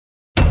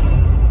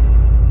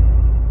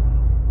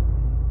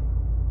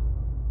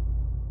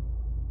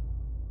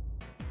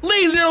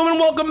gentlemen,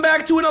 welcome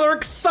back to another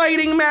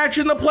exciting match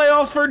in the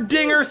playoffs for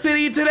Dinger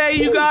City. Today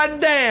you got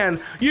Dan,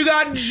 you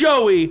got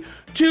Joey,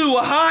 two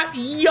hot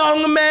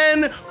young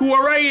men who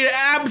are ready to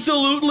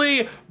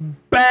absolutely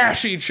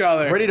bash each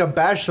other. Ready to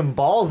bash some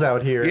balls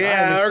out here.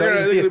 Yeah, I'm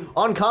excited to see we're it.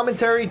 On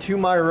commentary, to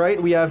my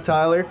right, we have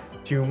Tyler.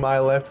 To my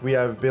left, we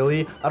have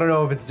Billy. I don't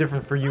know if it's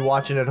different for you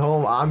watching at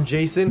home. I'm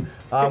Jason.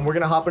 We're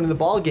going to hop into the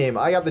ball game.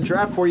 I got the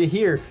draft for you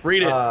here.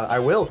 Read it. I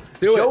will.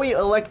 Joey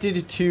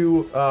elected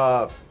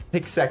to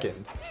pick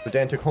second. So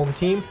Dan took home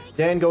team.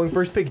 Dan going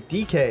first pick,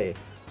 DK.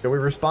 Joey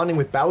responding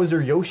with Bowser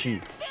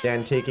Yoshi.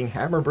 Dan taking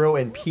Hammer Bro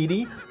and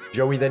Petey.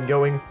 Joey then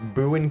going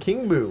Boo and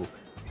King Boo.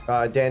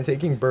 Dan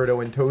taking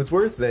Birdo and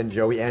Toadsworth. Then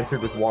Joey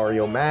answered with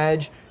Wario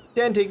Madge.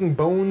 Dan taking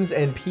Bones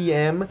and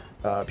PM,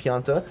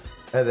 Pianta.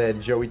 And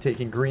then Joey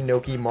taking Green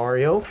Noki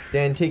Mario.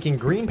 Dan taking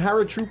Green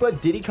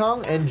Paratroopa Diddy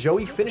Kong. And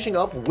Joey finishing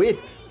up with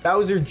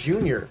Bowser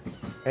Jr.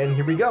 And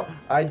here we go.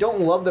 I don't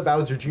love the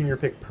Bowser Jr.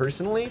 pick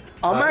personally.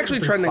 I'm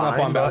actually trending up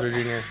on Bowser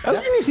Jr.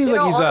 Bowser Jr. seems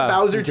like he's on the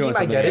Bowser team.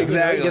 I get it.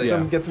 Exactly.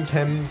 Get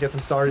some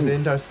stars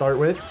in to start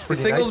with. It's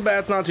pretty Singles nice.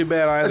 bat's not too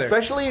bad either.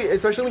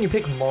 Especially when you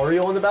pick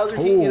Mario on the Bowser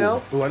team, you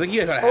know. Ooh, I think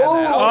you gotta have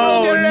that.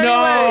 Oh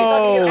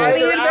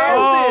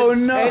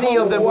no! Any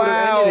of them would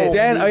have ended it.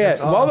 Dan,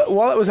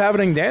 while it was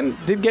happening, Dan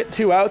did get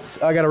 2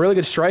 outs. I got a really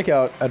good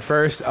strikeout at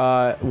first.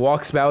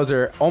 Walks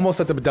Bowser, almost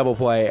sets up a double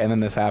play, and then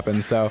this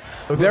happened. So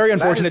very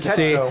unfortunate to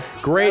see.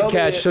 Great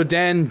catch. So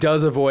Dan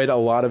does avoid a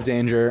lot of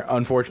danger.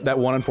 That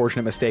one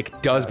unfortunate mistake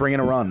does bring in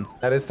a run.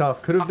 That is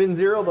tough. Could have been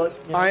 0, but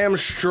you know. I am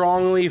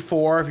strongly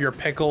for if your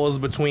pickle is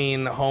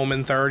between home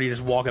and third, you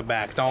just walk it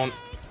back. Don't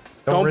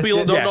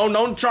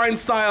try and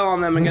style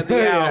on them and get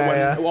the out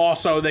when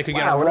also they could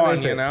get a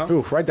run, you know?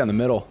 Ooh, right down the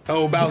middle.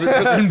 Oh, Bowser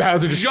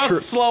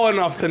just slow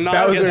enough to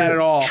not get that at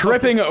all.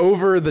 Tripping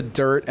over the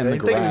dirt and the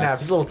He's taking a nap.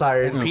 grass. He's a little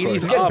tired. Petey's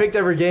He's getting up. picked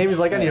every game. He's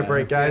like, I need a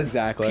break, guys.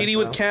 Exactly. Petey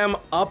with Chem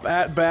up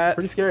at bat.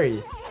 Pretty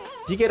scary.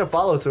 DK to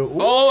follow, so... Ooh.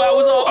 Oh, that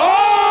was all.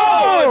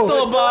 Oh! It's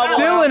still a bobble.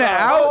 Still an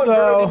out, Birdo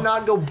though. did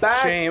not go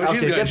back. Shame.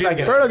 She's good. Gets back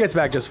in. Birdo gets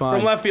back just fine.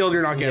 From left field,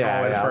 you're not getting all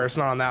the way to Yeah. first.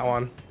 Not on that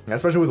one.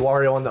 Especially with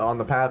Wario on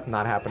the path,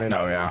 not happening.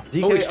 Oh, yeah.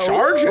 DK, Oh, he's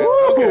charging.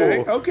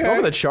 Okay. Go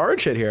for the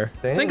charge hit here.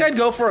 I think I'd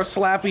go for a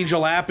slappy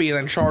jalopy and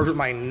then charge with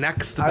my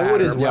next batter. I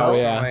would as well.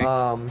 personally.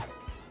 Yeah.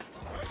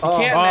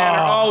 Can't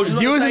nanner. Oh,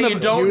 using you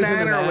don't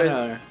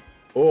nanner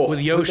with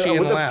Yoshi in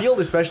with the left. field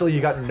especially,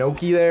 you got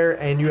Noki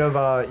there, and you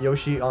have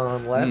Yoshi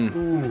on left.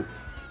 Ooh.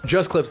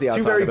 Just clips the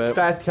outside Two very a bit.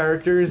 fast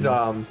characters.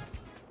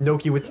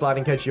 Noki with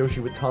sliding catch,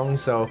 Yoshi with tongue.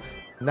 So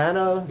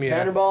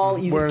Nanner ball,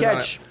 easy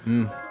catch.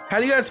 How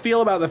do you guys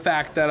feel about the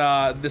fact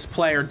that this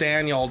player,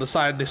 Daniel,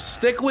 decided to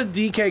stick with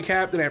DK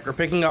Captain after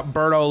picking up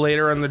Birdo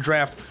later in the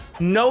draft,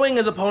 knowing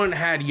his opponent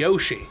had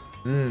Yoshi?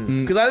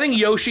 Because I think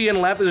Yoshi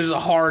in left is just a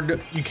hard,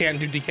 you can't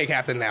do DK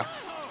Captain now.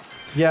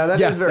 Yeah, that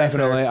is very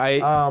definitely.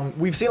 fair.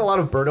 We've seen a lot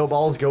of Birdo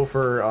balls go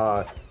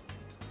for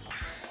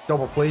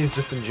double plays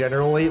just in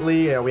general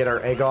lately. We had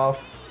our egg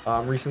off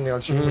recently on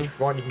stream, which if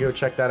you want, you can go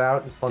check that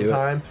out. It's a fun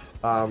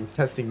time.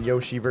 Testing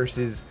Yoshi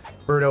versus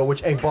Birdo,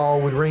 which egg ball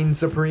would reign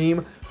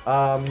supreme.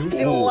 We've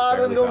seen a lot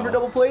of them going for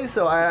double plays,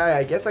 so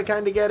I guess I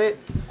kind of get it.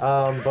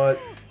 But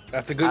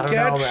that's a good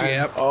catch.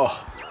 Yep.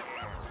 Oh.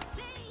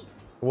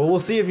 Well, we'll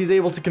see if he's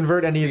able to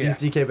convert any of these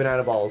DK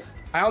banana balls.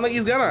 I don't think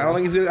he's gonna.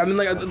 I mean,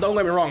 like, don't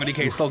get me wrong,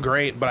 DK is still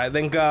great, but I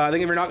think if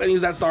you're not gonna use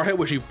that star hit,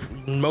 which you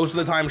most of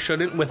the time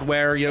shouldn't, with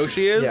where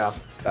Yoshi is. Yeah.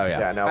 Oh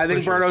yeah. No, I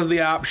think Birdo's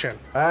the option.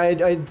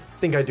 I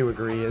think I do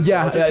agree.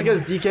 Yeah. Just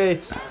because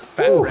DK.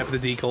 Fat rip the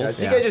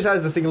decals. DK just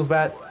has the singles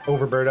bat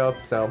over Birdo,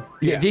 so.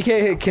 Yeah,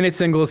 DK can hit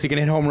singles. He can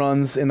hit home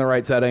runs in the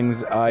right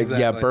settings. Exactly.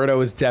 Yeah,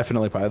 Birdo is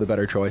definitely probably the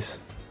better choice.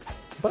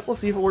 But we'll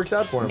see if it works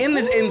out for him. In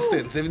this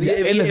instance, if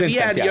he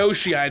had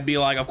Yoshi, I'd be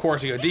like, of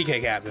course you go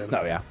DK Captain.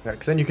 Oh yeah.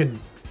 Because then you can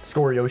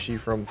score Yoshi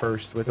from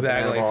first with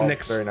Exactly. the It's ball.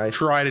 Nick's Very nice.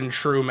 tried and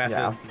true method.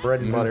 Yeah,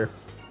 bread and butter.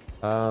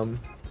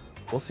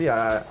 We'll see.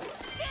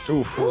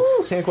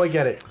 Ooh, can't quite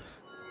get it.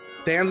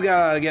 Dan's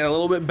got to get a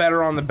little bit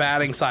better on the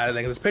batting side of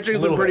things. His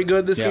pitching's been pretty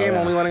good this game,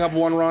 only letting up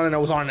 1 run, and it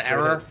was on an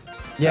error.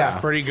 Yeah. That's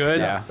pretty good.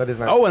 Yeah. That is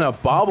nice. Oh, and a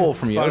bobble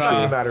from Yoshi.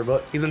 Doesn't matter,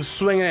 but He's been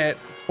swinging it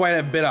quite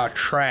a bit of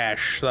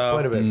trash, though.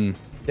 quite a bit.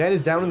 Dan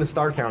is down in the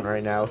star count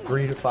right now,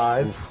 3 to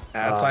 5.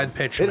 Outside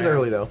pitch, It is man.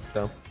 early though,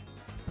 so.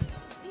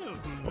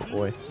 Oh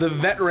boy. The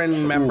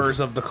veteran members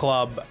of the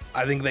club,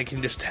 I think they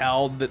can just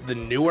tell that the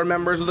newer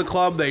members of the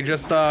club, they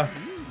just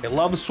they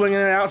love swinging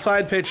at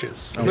outside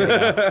pitches. And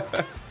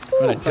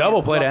a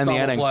double play to end the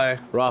double inning. play.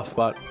 Rough,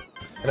 but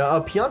And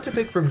a Pianta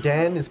pick from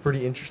Dan is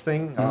pretty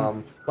interesting. A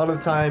lot of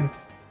the time,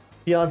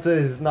 Pianta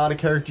is not a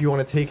character you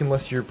want to take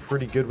unless you're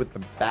pretty good with the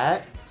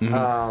bat.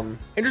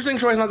 Interesting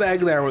choice, not the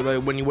egg there,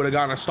 when you would have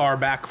gotten a star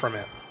back from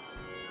it.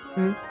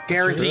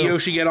 Guarantee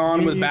Yoshi get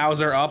on with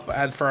Bowser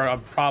up for a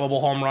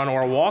probable home run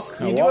or a walk.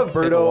 You do have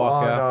Birdo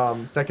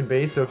on second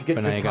base, so if you get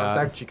good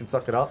contact, you can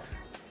suck it up.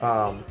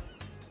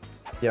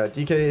 Yeah,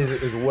 DK is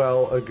as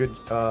well a good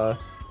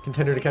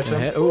contender to catch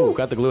them. Ooh,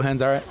 got the glue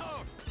hands, all right.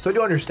 So I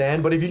do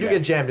understand, but if you do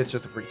get jammed, it's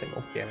just a free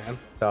single. Yeah, man.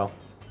 So,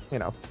 you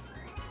know.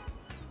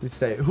 Let's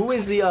say, who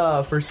is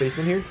the first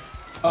baseman here?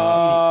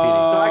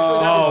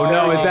 Oh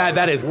no,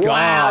 that is gone.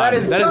 that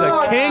is a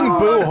gone. King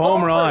Boo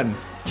home run.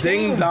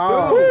 Ding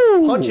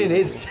dong. Punching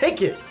his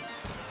ticket.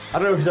 I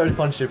don't know if he's already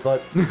punched it,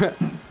 but I think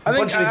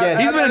punch it again.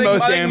 He's been in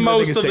most games.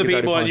 Most his of the ticket's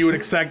people already that you would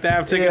expect to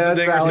have tickets to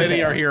Dinger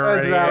City are here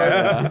already.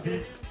 That's Yeah.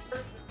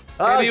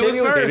 valid. Maybe he was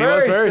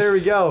first. There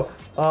we go.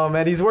 Oh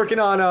man, he's working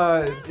on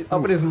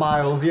upping his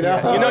miles, you know.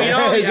 You know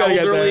how the He's gotta get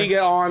elderly there. get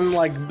on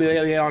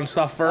they get on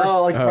stuff first.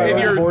 Oh, like if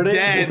you're boarding?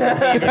 dead,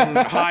 it's even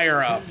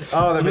higher up.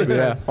 Oh, that makes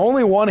Yeah. sense.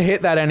 Only one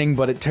hit that inning,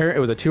 but it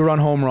was a 2-run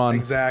home run.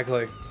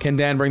 Exactly. Can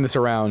Dan bring this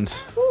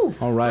around?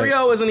 All right.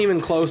 3-0 isn't even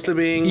close to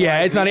being. Yeah,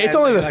 like, it's not. It's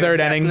only the third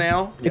death inning.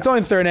 Nail. It's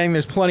only the third inning.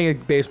 There's plenty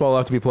of baseball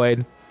left to be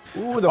played.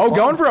 Ooh, the Oh, bunt.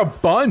 going for a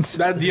bunt.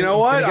 You know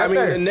what? Gonna I get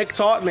there. mean, Nick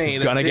taught me.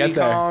 He's gonna Diddy get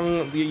there.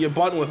 Kong, you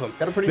bunt with him.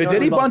 Got a pretty The gnarly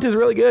Diddy bunt is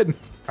really good.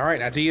 All right,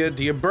 now do you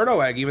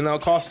Birdo egg, even though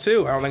it costs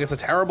 2? I don't think it's a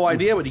terrible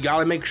idea, but you got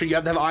to make sure you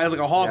have to have eyes like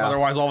a hawk, Yeah.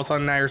 otherwise all of a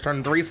sudden now you're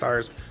starting 3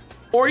 stars.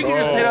 Or you can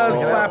just hit a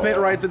slap hit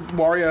right to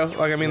Wario.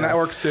 Like, I mean, that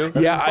works too.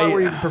 Yeah, That's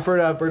where you prefer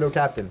to have Birdo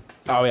captain.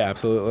 Oh yeah,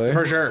 absolutely.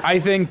 For sure. I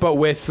think, but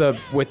with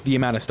the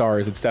amount of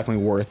stars, it's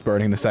definitely worth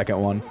burning the second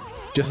one,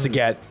 just to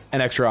get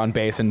an extra on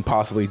base and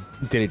possibly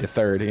Diddy to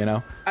third. You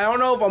know. I don't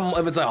know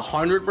if it's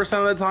 100%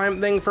 of the time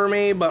thing for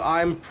me, but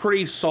I'm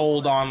pretty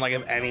sold on like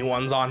if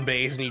anyone's on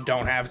base and you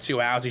don't have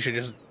 2 outs, you should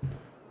just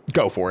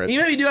Go for it.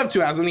 even if you do have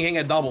 2 outs, then you can't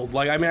get doubled.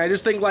 Like I mean, I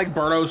just think like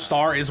Birdo's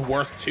star is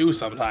worth 2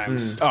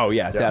 sometimes. Oh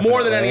yeah, definitely.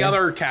 More than any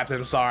other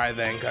captain star, I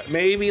think.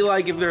 Maybe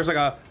like if there's like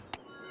a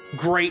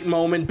great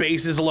moment,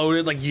 bases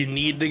loaded, like you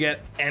need to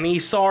get any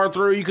star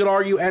through, you could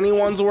argue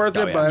anyone's worth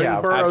it, yeah. but I Yeah,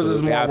 think Burrow's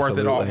is absolutely, more worth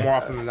it absolutely. more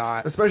often than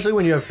not. Especially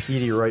when you have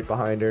Petey right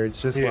behind her.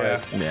 It's just Yeah.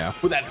 like Yeah.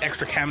 With that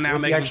extra chem now, the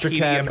making extra Petey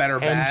chem a better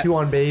and bat. 2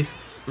 on base.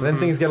 Then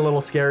things get a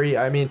little scary.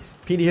 I mean,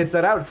 Petey hits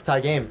that out, it's a tie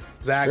game.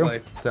 Exactly.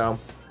 So,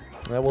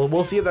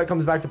 we'll see if that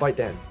comes back to bite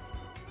Dan.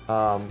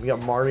 We got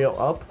Mario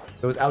up.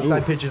 Those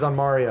outside pitches on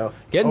Mario.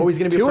 Getting Always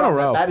going to be 2 a in a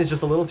problem. row. That is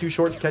just a little too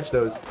short to catch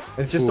those. And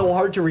it's just so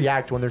hard to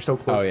react when they're so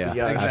close Oh to yeah,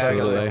 the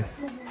absolutely.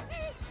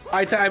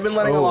 I've been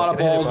letting a lot of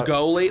gonna hit balls it,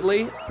 go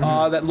lately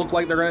that look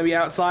like they're going to be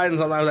outside, and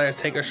sometimes I just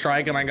take a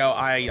strike and I go,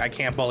 I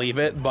can't believe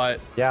it,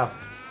 but Yeah.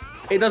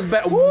 it does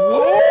better.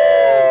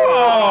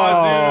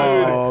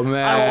 Oh, dude. Oh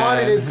man, I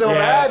wanted it so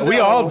bad, We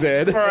though. all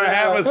did. For a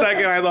half a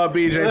second, I thought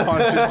BJ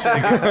punched his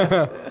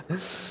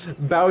chicken.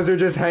 Bowser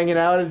just hanging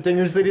out at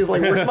Dinger City's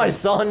like, where's my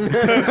son?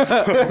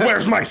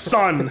 Where's my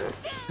son?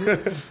 Ooh,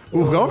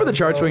 going for the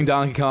charge swing,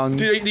 Donkey Kong.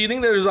 Do you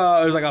think there's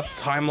like a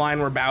timeline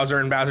where Bowser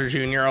and Bowser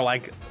Jr. are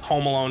like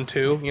Home Alone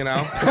 2, you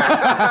know?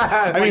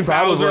 I mean,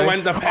 probably. Bowser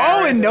went to Oh,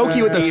 Paris, and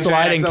Noki with the BJ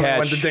sliding accidentally catch.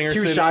 went to Dinger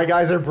Two City. shy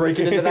guys are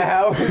breaking into the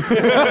house.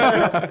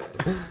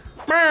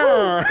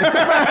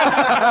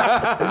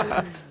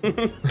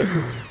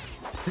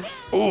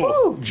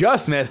 Ooh,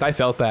 just missed. I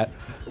felt that.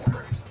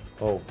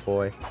 Oh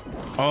boy.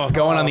 Oh,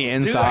 going on the Dude, I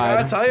inside.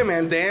 gotta tell you,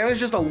 man, Dan is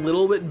just a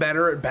little bit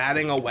better at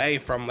batting away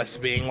from this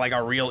being like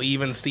a real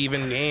even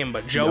Steven game,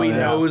 but Joey yeah.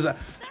 knows.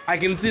 I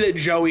can see that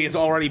Joey has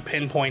already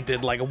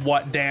pinpointed like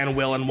what Dan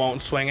will and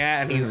won't swing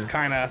at, and he's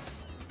kind of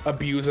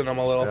abusing him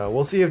a little.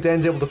 We'll see if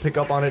Dan's able to pick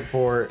up on it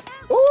for.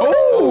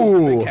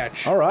 Ooh, big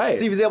catch. all right.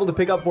 See if he's able to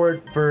pick up for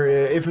it for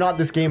if not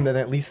this game, then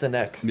at least the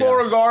next. Yeah. Well,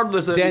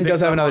 regardless, if Dan he does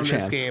picks have up another on this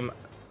chance. game,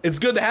 it's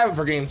good to have it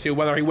for game 2,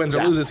 whether he wins or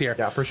Yeah. loses here.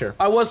 Yeah, for sure.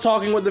 I was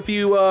talking with a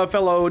few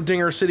fellow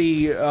Dinger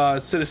City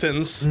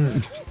citizens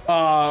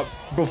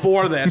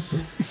before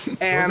this,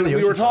 and the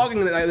we were ocean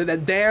talking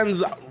that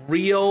Dan's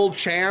real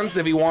chance,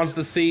 if he wants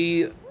to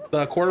see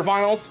the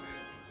quarterfinals,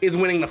 is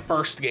winning the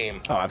first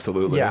game. Oh,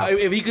 absolutely. Yeah.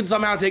 If he could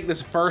somehow take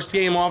this first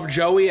game off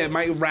Joey, it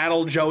might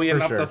rattle Joey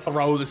enough sure. to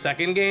throw the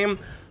second game.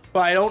 But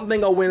I don't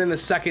think a win in the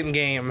second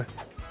game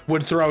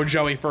would throw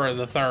Joey for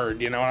the third.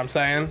 You know what I'm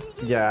saying?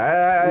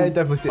 Yeah, I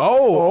definitely see.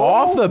 Oh,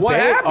 off the What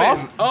bat.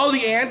 happened? Off. Oh,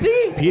 the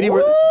ante?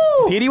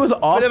 Petey was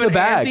off Bit of the an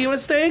bag. ante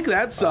mistake?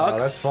 That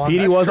sucks. that's fun. Petey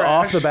That's was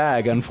trash. off the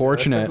bag.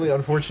 Unfortunate. Definitely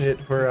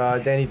unfortunate for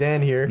Danny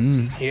Dan here.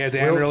 Yeah,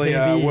 Dan Will really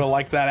KB. will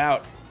like that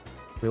out.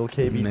 Will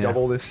KB Yeah.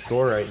 double this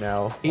score right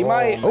now? He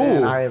might.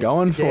 Man, Ooh, I am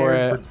going for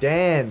scared it.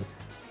 Dan.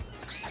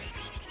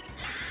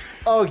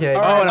 Okay.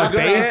 Oh, and a Good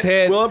base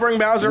hit. Will it bring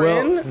Bowser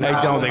in?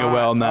 I don't think it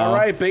will, no. All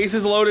right,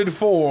 bases loaded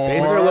 4.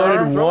 Bases are loaded,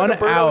 Throwing one to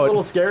Birdo's a out.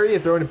 little scary.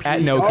 You're throwing to At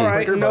Petey. Noki. All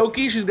right, Quicker, but-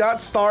 Noki, she's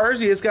got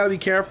stars. You just got to be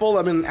careful.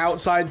 I mean, an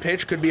outside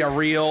pitch could be a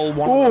real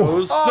one of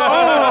those.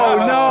 Oh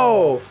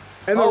no!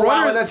 And the Oh, wow,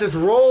 runner. and that's just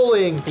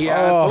rolling. Yeah,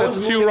 Oh. that's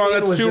Those two moving runs. in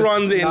That's was 2 just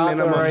runs in not a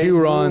the month. right 2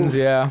 runs,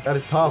 move. yeah. That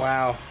is tough.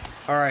 Wow.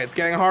 All right, it's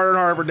getting harder and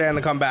harder for Dan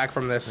to come back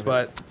from this,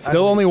 but he's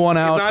Still only one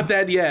out. not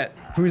dead yet.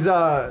 Who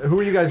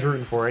are you guys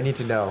rooting for? I need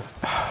to know.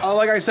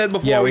 Like I said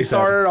before Yeah, we we said.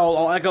 started,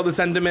 I'll echo the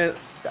sentiment.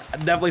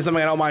 Definitely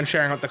something I don't mind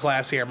sharing with the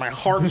class here. My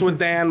heart's with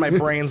Dan, my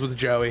brain's with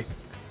Joey.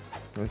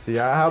 Let's see.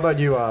 How about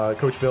you,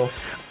 Coach Bill?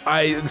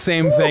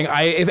 Same thing.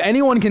 If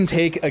anyone can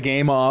take a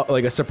game off,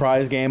 like a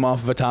surprise game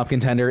off of a top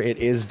contender, it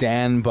is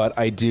Dan. But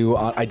I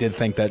did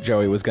think that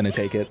Joey was going to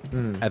take it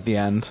at the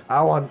end.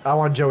 I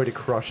want Joey to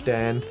crush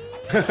Dan.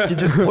 You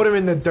just put him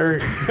in the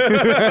dirt.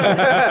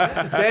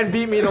 Dan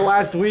beat me the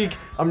last week.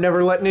 I'm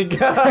never letting it go.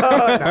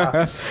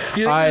 Nah.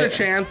 Do you think there's a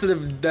chance that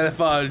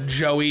if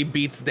Joey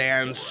beats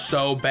Dan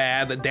so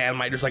bad that Dan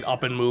might just like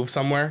up and move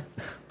somewhere?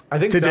 I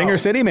think To so. Dinger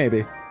City,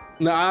 maybe.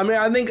 No, I mean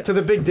I think To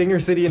the big Dinger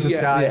City in the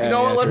sky. You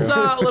know what?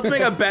 Yeah, Let's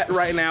make a bet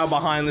right now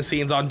behind the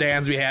scenes on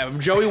Dan's behalf.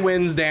 If Joey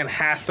wins, Dan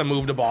has to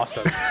move to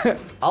Boston.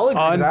 I'll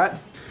agree to that.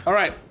 All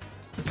right,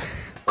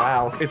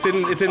 Wow. it's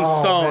in Oh,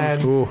 stone.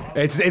 man. Ooh,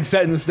 it's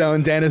set in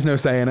stone. Dan has no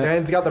say in it.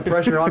 Dan's got the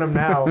pressure on him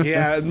now.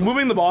 Yeah,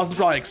 moving to Boston's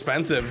probably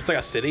expensive. It's like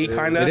a city,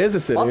 kind of. It is a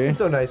city. Boston's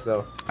so nice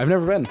though. I've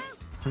never been.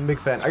 I'm a big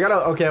fan.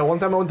 One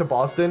time I went to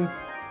Boston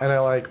and I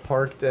like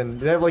parked and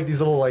they have like these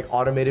little like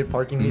automated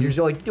parking meters.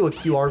 You like do a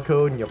QR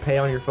code and you pay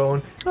on your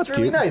phone. That's it's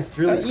really cute. nice. It's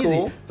really That's easy.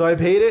 cool. So I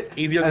paid it.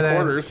 Easier and than then-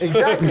 quarters.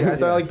 Exactly.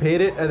 So I like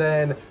paid it and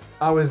then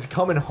I was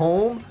coming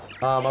home.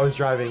 I was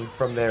driving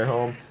from there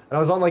home. And I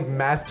was on like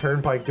Mass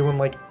Turnpike doing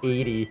like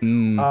 80.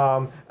 And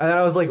then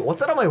I was like, what's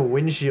that on my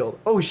windshield?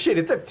 Oh shit,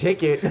 it's a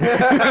ticket. I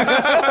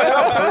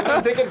got a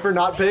parking ticket for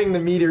not paying the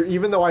meter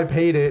even though I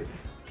paid it.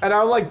 And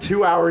I'm like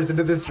 2 hours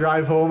into this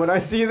drive home and I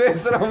see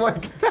this and I'm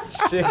like,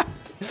 shit.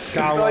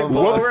 So I pull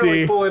over and Whoopsie.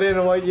 like, pull it in.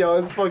 I'm like, yo,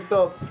 it's fucked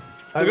up.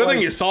 It's a good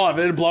thing you saw it. If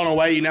it had blown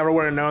away, you never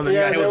would have known that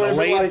Yeah, you got hit they with a would've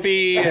been late like-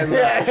 fee and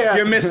Yeah.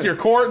 you missed your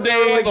court They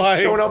date. were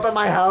like showing up at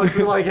my house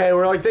and like, hey,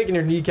 we're like taking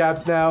your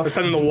kneecaps now. They're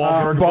sending the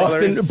Wahlberg Boston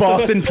brothers.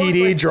 PD It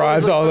was, like,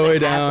 drives all the way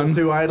such a hassle, down.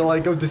 Too. I had to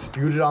like go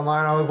dispute it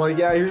online. I was like,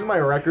 yeah, here's my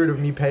record of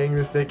me paying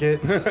this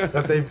ticket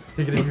that they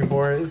ticketed me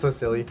for. It's so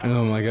silly.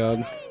 Oh my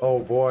god, Oh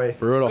boy.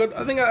 brutal. Good.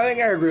 I think I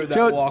agree with that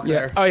Joe- walk yeah.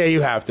 there. Oh yeah, you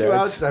have to. 2 It's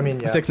outs? I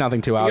mean, yeah.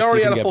 6-0, 2 outs. You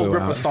already can had a get full Boo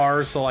grip out. of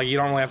stars, so like you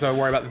don't really have to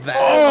worry about that.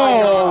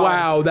 Oh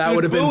wow, that Dude,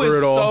 would have been Boo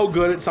brutal. is so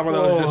good at some of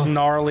those Oh. just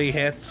gnarly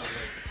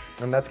hits.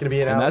 And that's gonna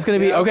be an out. And that's gonna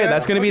be Yeah, okay. okay,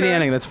 That's gonna be the okay.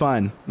 ending. That's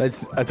fine.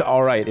 That's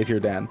all right if you're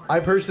Dan. I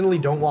personally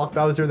don't walk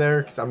Bowser there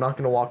because I'm not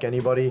gonna walk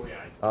anybody.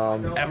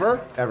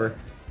 Ever? Ever.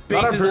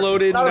 Not on Bases pur-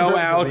 loaded, not on no purpose,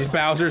 at outs, least.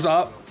 Bowser's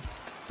up.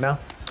 No.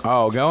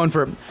 Oh, going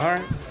for All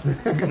right.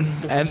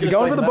 and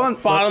going for the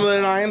bunt. Bottom of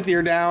the ninth,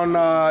 you're down.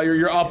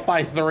 You're up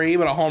by 3,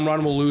 but a home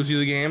run will lose you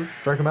the game.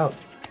 Strike him out.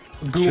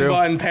 True.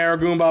 Goomba and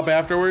Paragoomba up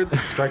afterwards.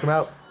 Strike him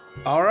out.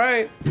 All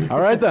right.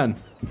 All right then.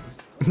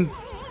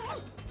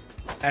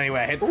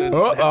 Anyway, hit the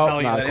Oh, tell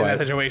you not that in quite. that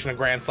situation a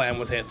grand slam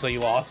was hit, so you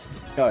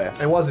lost. Oh yeah.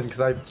 It wasn't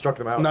because I struck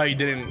them out. No, you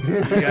didn't.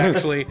 You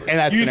actually. In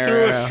that you scenario,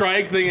 threw a yeah.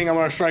 strike thinking I'm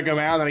gonna strike him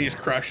out, and then he just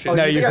crushed it. Oh,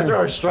 No, you think you- I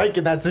throw a strike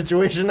in that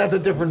situation? That's a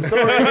different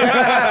story.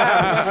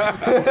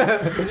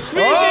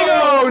 Speaking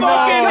Oh, of no.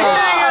 fucking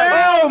hanging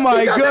Oh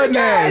my does it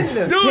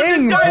goodness. again! Dude,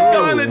 King this guy's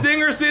Boo. gone to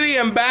Dinger City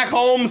and back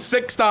home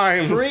 6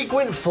 times.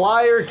 Frequent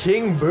flyer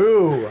King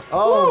Boo.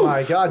 Oh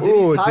my god. Diddy's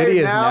Ooh, tired Diddy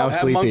is now. now That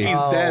sleepy. monkey's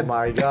Oh dead.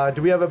 my god.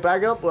 Do we have a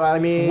backup? Well, I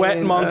mean,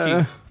 Wet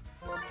monkey.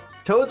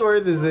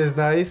 Toadsworth is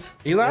nice.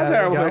 He's not Yeah, a there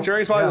terrible you go. pitcher.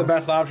 He's probably Yeah. the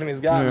best option he's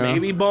got. Yeah.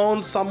 Maybe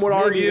Bones, some would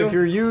Maybe argue. if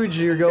you're huge,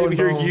 you're going. If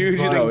you're Bones, huge,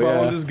 you but- think Oh,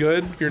 Bones yeah. is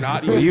good. If you're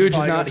not huge, Huge you is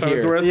probably go not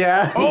here. Toadsworth.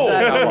 Yeah. Oh.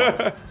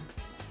 exactly.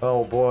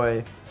 Oh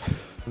boy.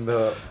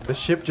 The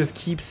ship just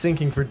keeps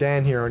sinking for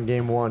Dan here on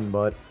game 1,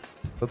 but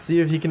let's see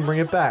if he can bring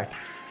it back.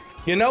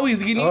 You know,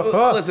 listen,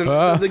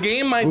 the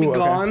game might be Ooh, okay.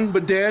 gone,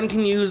 but Dan can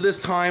use this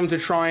time to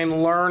try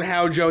and learn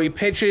how Joey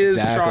pitches,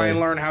 to try Exactly. and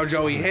learn how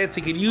Joey hits.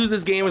 He could use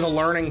this game as a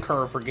learning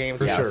curve for game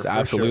 2. sure. Yes,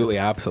 absolutely,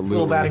 absolutely.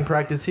 Little batting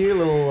practice here,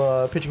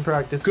 little pitching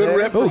practice Good there.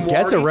 rip. Oh, from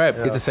gets a Wardy. rip.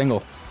 Yeah. Gets a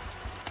single.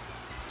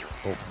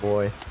 Oh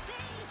boy.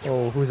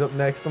 Oh, who's up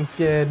next? I'm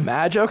scared.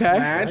 Madge, okay.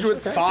 Madge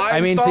with 5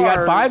 I mean, stars. so you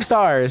got 5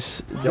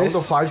 stars. Yo, This- the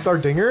 5-star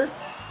dinger?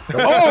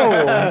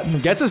 oh,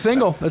 gets a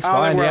single. That's I don't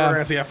fine. think we're ever Yeah.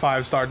 going to see a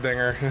 5-star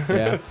dinger.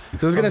 Yeah. So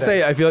I was gonna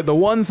say, I feel like the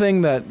one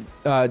thing that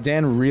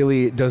Dan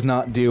really does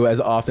not do as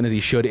often as he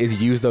should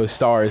is use those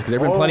stars because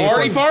there've been Oh, plenty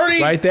Farty, of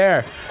farty. right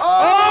there.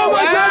 Oh,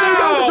 my God, there you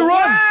go. That's a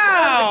run.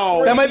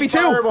 Wow. That might be 2.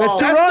 Fireball. That's 2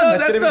 That's runs.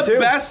 That's gonna be the 2.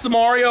 best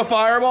Mario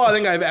Fireball I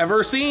think I've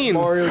ever seen.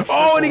 Mario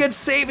Oh, and he triple. gets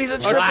saved. He's a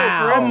triple.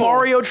 Wow. A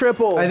Mario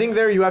triple. I think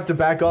there you have to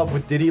back up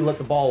with Diddy, let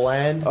the ball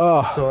land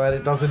Oh. so that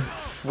it doesn't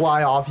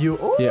fly off you.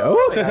 Oh, Yeah.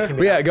 Oh. that's gonna be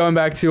But yeah. Going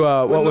back to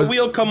what When was the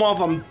wheel come off,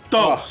 I'm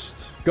toast.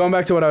 Going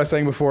back to what I was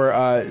saying before,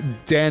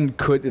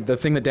 the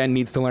thing that Dan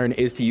needs to learn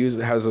is to use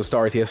has those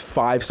stars. He has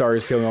 5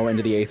 stars going on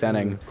into the 8th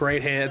inning.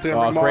 Great hit. It's gonna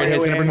Oh, bring Mario great hit.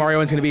 It's going to in. bring Mario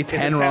in. It's going to be It's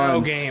 10 a 10-0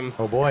 runs. game.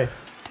 Oh boy.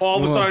 All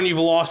of a sudden, you've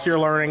lost your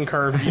learning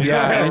curve. You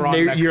Yeah, gotta and run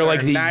you're, next you're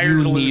like, turn. Now you're you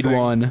just need losing.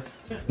 one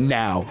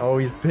now. Oh,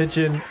 he's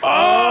pitching.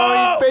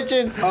 Oh, he's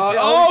pitching. Oh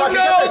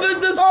no,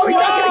 the Oh, he's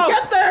not swap! gonna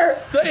get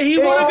there. He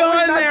would have Oh, gone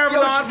that's there if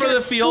Yoshi not for gonna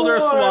the fielder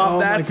score. swap. Oh my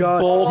That's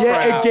God. bull Yeah,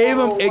 crap.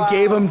 it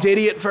gave him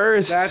Diddy at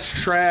first. That's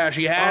trash.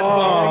 He had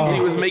bones.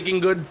 He was making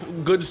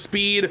good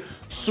speed.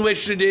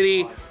 Switch to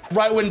Diddy.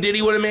 Right when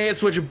Diddy would have made it,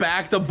 switch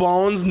back to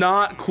Bones.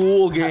 Not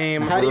cool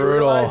game. Had he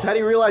Brutal.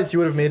 realized he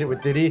would have made it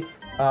with Diddy,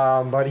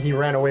 but he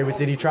ran away with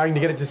Diddy trying to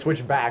get it to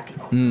switch back,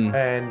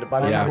 and by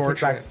the Yeah. time it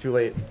switched back, it's too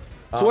late.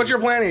 So what's your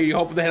plan here? You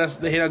hope they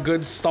hit a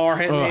good star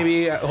hit,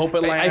 maybe. Hope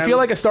it lands. I feel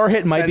like a star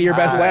hit might be your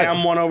best bet.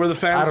 One over the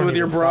fence with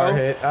your bro.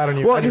 I don't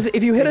even. Well, because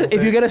if you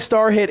get a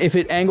star hit, if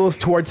it angles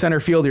towards center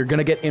field, you're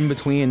gonna get in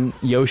between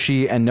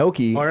Yoshi and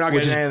Noki. Or you're not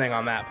getting anything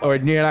on that. Or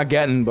you're not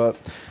getting, but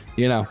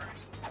you know.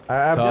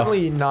 I'm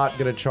definitely not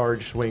gonna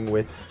charge swing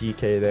with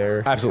DK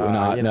there. Absolutely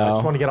not. You know, no. I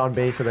just want to get on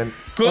base and then.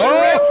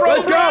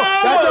 Let's go!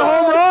 That's a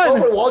home run!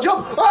 Oh, wall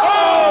jump!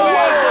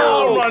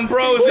 Home run,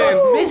 Bros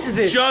in. Misses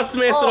it. Just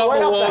missed it up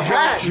the wall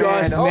jump.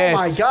 Just Oh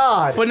my missed.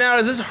 god! But now,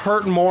 does this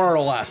hurt more or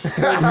less?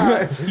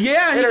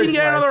 Yeah, he can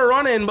get another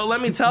run in, but let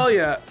me tell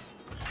you,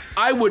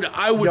 I would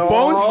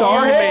Bone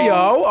star hit, yo.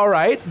 All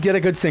right, get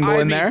a good single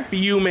in there.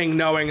 Fuming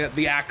knowing that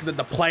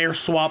the player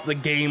swap the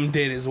game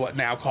did is what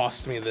now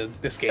cost me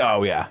this game.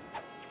 Oh yeah.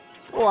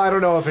 Well, I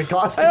don't know if it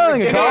cost him. I don't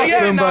think it cost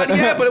him, but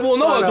but well,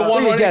 no, it's a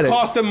one we run. get It it.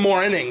 cost him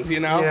more innings, you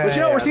know. Yeah, But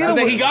you know, we're seeing a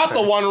little. He got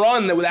the one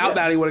run that without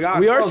that he would have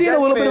gotten. We are seeing a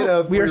little bit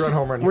of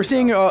we're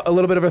seeing a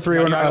little bit of a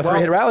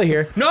three-hit rally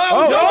here. No,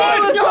 let's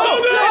so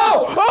go.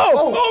 good.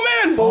 Oh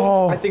man.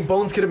 I think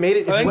Bones could have made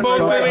it. I think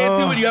Bones made it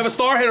too, but you have a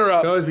star hitter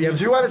up. You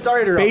do have a star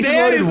hitter up. Bases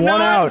Dan loaded, is one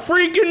not out.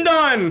 freaking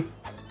done.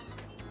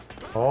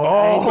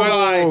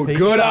 Oh,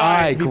 Good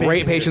eye. Be Great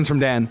patient. patience from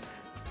Dan.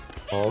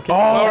 Okay.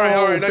 All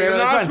right. No, you're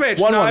not a pitch.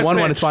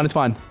 1-1. It's fine. It's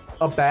fine.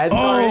 A bad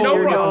star hitter. No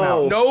gets him problem.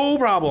 out. No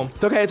problem.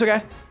 It's okay. It's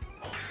okay.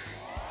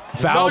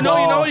 Foul No,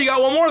 you know ball. what? You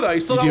got one more though.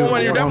 You still got do. one more.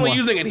 You're One definitely more.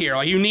 using it here.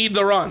 Like you need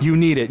the run. You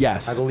need it.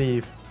 Yes. I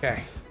believe.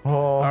 Okay. Oh.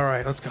 All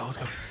right. Let's go.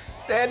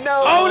 And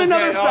no. Oh, and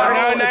another Okay, foul. all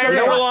right, now you're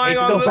It's relying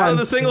still on fine.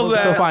 the singles.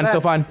 Still fine.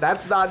 Still fine.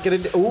 That's not gonna.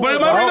 Ooh, But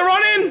it might bring the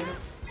run in.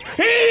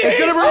 It's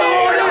gonna bring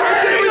the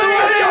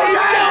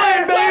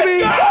run in.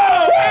 Baby.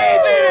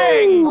 Eighth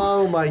inning.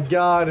 Oh my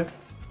god.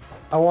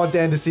 I want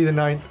Dan to see the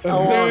ninth. Dude,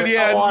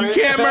 yeah, you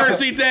can't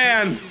mercy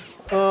Dan.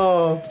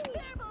 Oh.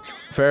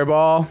 Fair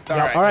ball.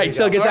 right, All right.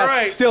 Still gets All out.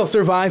 right. Still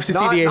survives to see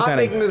the eighth Not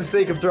making inning. the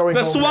mistake of throwing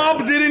The home swap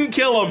run. didn't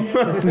kill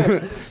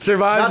him.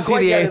 Survives Not to see quite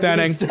the yet, eighth at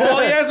inning. least. All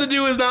he has to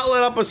do is not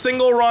let up a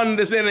single run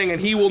this inning, and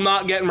he will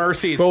not get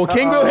mercied. But will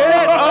Kingbo hit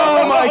it?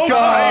 Oh my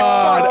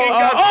god. fucking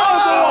God.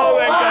 Oh,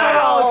 that guy.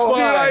 wow.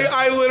 Dude,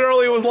 I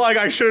literally was like,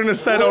 I shouldn't have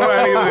said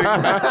anything.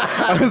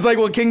 I was like,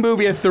 will King Boo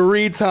be a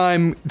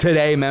 3-time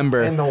today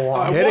member? In the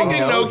wall. Hitting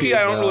Walking Noki,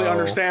 I don't really No.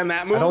 understand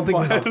that move. I don't think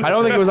it was but- on I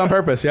don't think it was on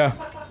purpose. Yeah.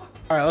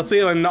 All right, let's see.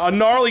 A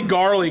gnarly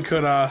Garly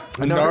could A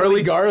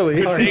gnarly garly.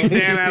 take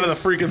Dan out of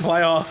the freaking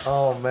playoffs.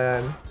 Oh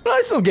man. Well,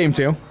 it's still game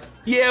 2.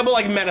 Yeah, but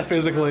like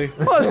metaphysically.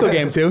 Well, it's still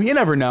game 2. You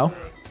never know.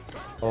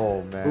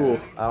 Oh man.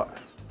 Ooh.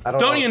 I don't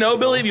Don't you know,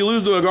 Billy? If you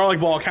lose to a garlic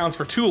ball, it counts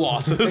for 2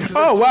 losses.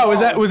 Oh wow, was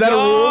that a rule?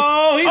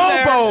 Oh, he's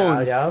there.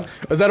 Bones. Yeah.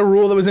 Was that a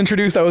rule that was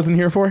introduced I wasn't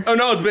here for? Oh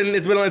no, it's been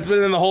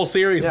in the whole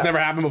series. Yeah. It's never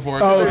happened before.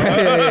 Oh,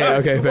 okay,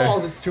 okay, Two fair.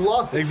 balls, it's 2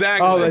 losses.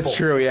 Exactly. Oh, that's Simple.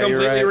 true. Yeah, It's you're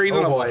completely right.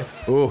 reasonable. Oh,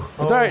 boy. Ooh, it's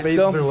all right. bases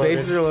Still, are loaded.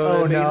 bases are loaded.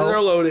 Oh, no. Bases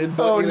are loaded.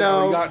 But, Oh, you know,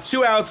 no. we got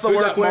 2 outs to Who's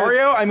work that, with.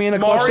 Mario? I mean, a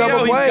clutch Mario,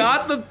 double he's play.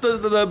 got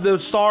the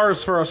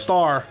stars for a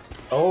star.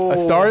 Oh. A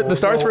star- the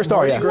stars for a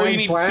star, yeah. Well, you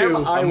need 2.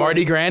 I'm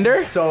Marty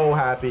Grander? so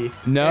happy.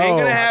 No. Ain't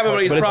gonna happen,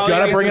 but he's it's probably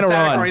gonna bring in a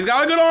sack run. arm. He's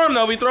got a good arm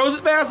though. If he throws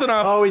it fast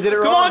enough. Oh, he did it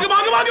Come wrong. on!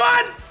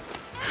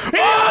 Oh,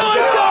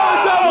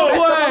 Messed up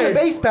on the play.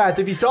 base path.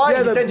 If you saw it, Yeah,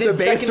 he the- sent his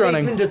the base second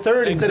running. baseman to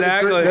third instead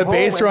Exactly. of The first to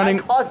base home, and running.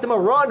 that cost him a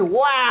run.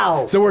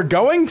 Wow. So we're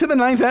going to the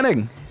 9th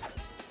inning.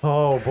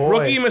 Oh boy.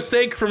 Rookie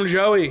mistake from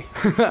Joey.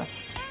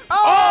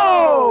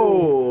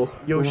 Oh!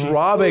 Yoshi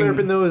robbing.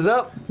 slurping those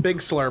up. Big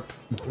slurp.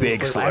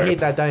 Big I hate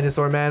that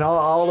dinosaur, man.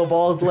 All the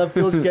balls left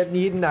field just getting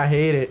eaten. I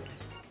hate it.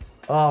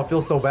 Oh, it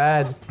feels so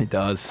bad. It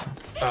does.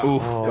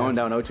 Oof, going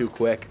down 0-2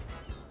 quick.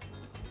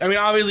 I mean,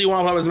 obviously you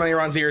want to put up as many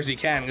runs here as you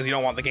can because you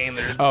don't want the game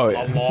to just Oh, a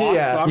yeah. loss.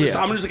 Yeah. But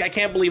Yeah. I'm just like, I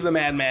can't believe the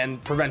madman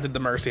prevented the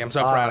mercy. I'm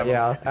so proud of him.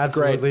 Yeah, great.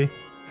 absolutely.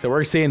 So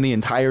we're seeing the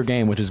entire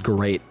game, which is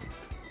great.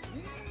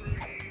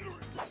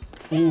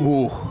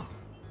 Ooh.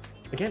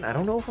 Again, I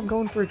don't know if I'm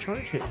going for a charge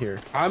hit here.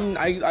 I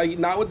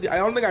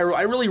don't think I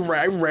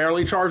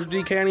rarely charge with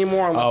DK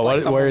anymore. unless, Oh,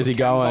 like, where is he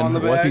something on going?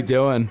 the What's he bag.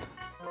 doing?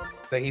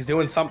 That he's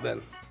doing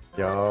something.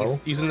 Yo. He's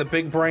using the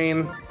big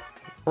brain.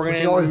 Bringing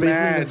Switching in all his basemen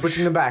Madge. and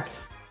switching them back.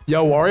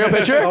 Yo, Wario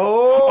pitcher?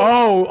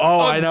 Oh.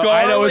 I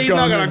know what's He's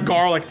going not on. gonna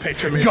garlic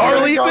pitch him.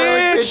 Garlic Garlic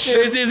bitch! pitch.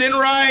 This isn't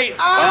right.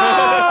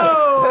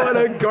 Oh, what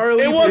a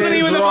garlic It wasn't bitch.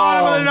 even the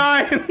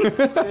bottom of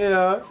the 9th.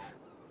 Yeah.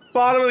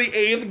 Bottom of the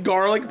 8th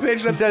garlic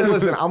pitch. He says,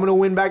 listen, I'm gonna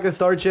win back the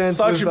star chance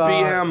Such with a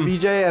BM.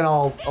 BJ, and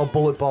I'll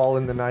bullet ball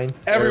in the 9th.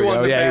 Everyone's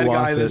go. a Yeah, he bad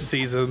wants guy it. this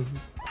season.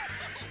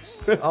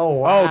 Oh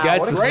wow! Oh, gets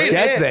What a the great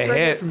gets hit. the Great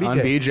hit from BJ. on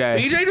BJ.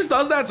 BJ just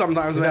does that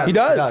sometimes, man. He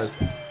does.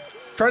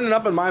 Trending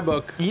up in my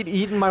book.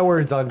 Eating my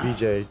words on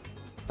BJ.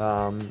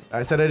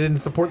 I said I didn't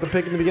support the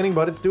pick in the beginning,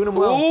 but it's doing him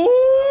well. Ooh!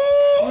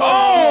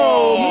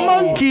 Oh,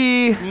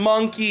 monkey!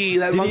 Monkey.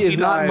 That Diddy monkey is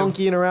not dive.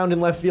 monkeying around in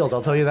left field.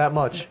 I'll tell you that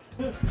much.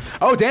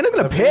 Oh, Dan is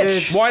gonna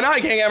pitch. Why not?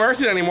 You can't get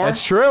mercy anymore.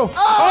 That's true.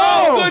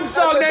 Oh, good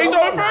suck. Now you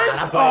throw it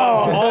first. Oh,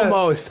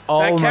 almost.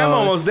 That Chem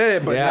almost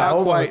did it, but Yeah, not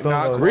almost, quite.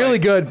 Not almost. quite. Really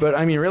good, but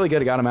I mean, really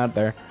good. Got him out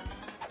there.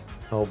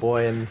 Oh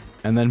boy, and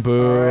And then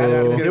boo.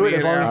 Let's do it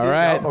as long as All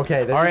right.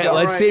 Okay. All right.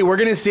 Let's see. We're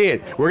gonna see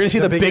it. We're gonna see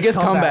the biggest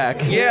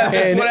comeback. Yeah.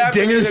 in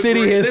Dinger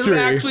City history. This would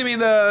actually be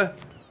the.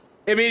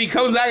 I mean, he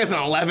comes back. It's an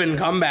 11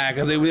 comeback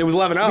because it was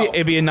 11-0.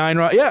 It'd be a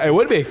 9-run. Yeah, it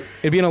would be.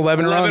 It'd be an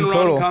 11-run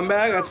total.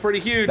 Comeback. That's pretty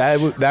huge.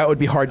 That would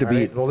be hard to beat.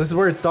 Right, well, this is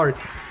where it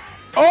starts.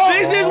 Oh,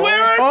 this is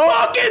where it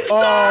fucking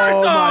starts.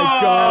 Oh my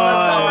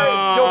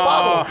god. Yo,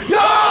 Bobble. Yo!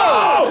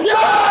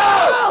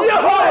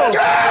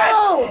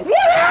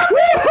 What happened?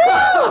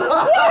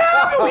 What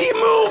happened? He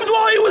moved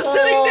while he was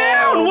sitting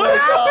down. What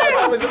happened?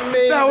 That was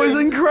amazing. That was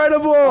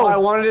incredible. Oh, I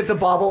wanted it to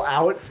bobble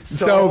out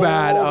So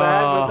bad.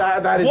 but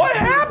that is What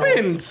beautiful.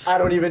 happened? I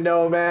don't even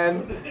know,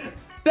 man.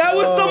 That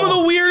was some of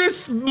the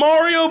weirdest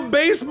Mario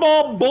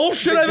baseball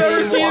bullshit I've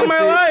ever seen in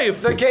my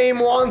life. The game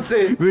wants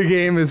it. The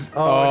game is.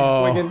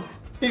 Oh, he's swinging.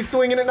 He's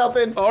swinging at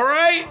nothing. All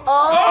right.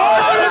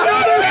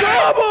 Another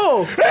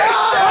double.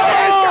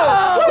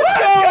 Let's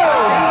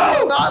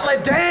go! Not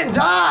let Dan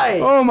die.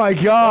 Oh my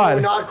god. Oh,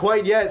 not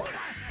quite yet.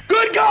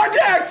 Good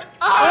contact.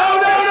 Oh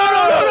no.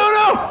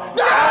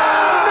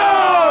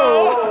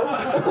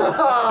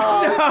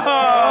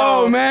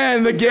 Oh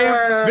man, the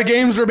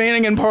game's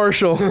remaining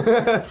impartial.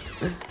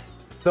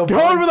 Going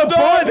for the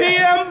bunt.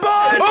 PM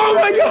bunt. Oh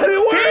my god, it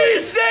worked.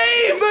 He's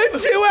safe. The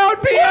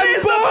 2-out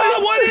PM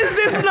bunt. What is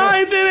this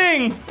ninth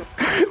inning?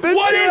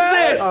 What is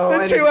this?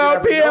 The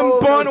 2-out PM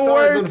bunt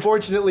worked.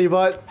 Unfortunately,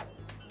 but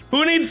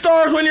Who needs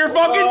stars when you're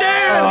fucking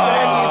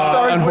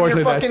Dan?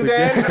 Unfortunately, fucking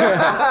Dan.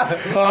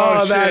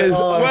 Oh, that is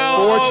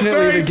Well, unfortunately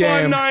very the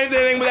fun game. ninth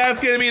inning, but that's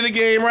going to be the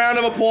game. Round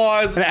of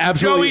applause.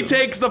 absolutely- Joey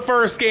takes the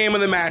first game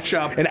of the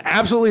matchup. An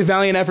absolutely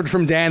valiant effort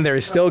from Dan. There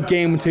is still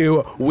game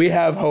 2. We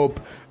have hope.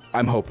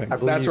 I'm hoping.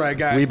 That's right,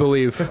 guys. We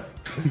believe.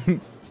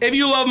 If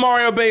you love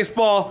Mario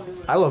Baseball,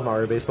 I love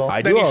Mario Baseball.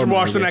 I then do you should love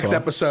watch the Mario next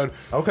Baseball. episode.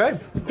 Okay.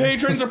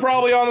 Patrons are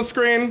probably on the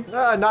screen.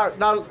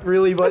 Not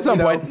really, but At some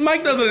you know, point.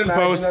 Mike does it in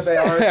imagine post. that they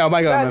are. Yeah, oh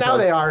my God, Now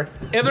they are.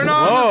 If they're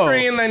not on Whoa. the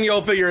screen, then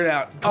you'll figure it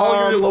out.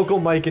 Call your local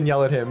Mike and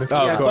yell at him.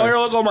 Oh, yeah, of call your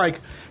course. local Mike.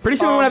 Pretty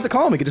soon we won't have to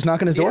call him. We could just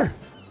knock on his door.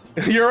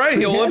 You're right.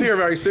 He'll live here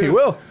very soon. He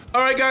will.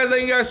 All right, guys.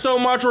 Thank you guys so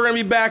much. We're going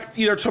to be back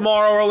either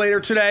tomorrow or later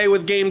today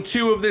with game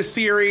 2 of this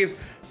series.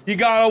 You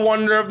got to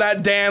wonder if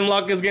that Dan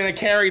luck is going to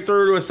carry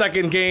through to a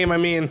second game. I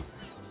mean,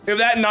 if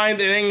that 9th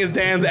inning is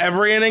Dan's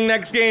every inning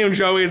next game,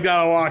 Joey's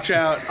got to watch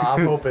out.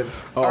 I'm hoping.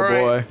 Oh All right.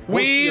 boy.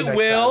 We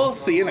will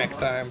see you next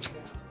time.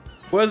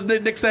 What does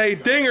Nick say?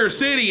 Dinger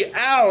City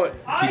out.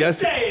 He does.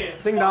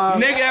 Ding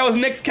dong. Nick, that was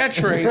Nick's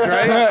catchphrase,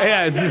 right?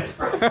 Yeah.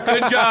 It's,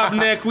 Good job,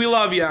 Nick. We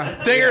love you.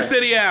 Dinger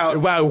City out.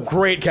 wow.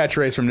 Great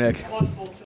catchphrase from Nick.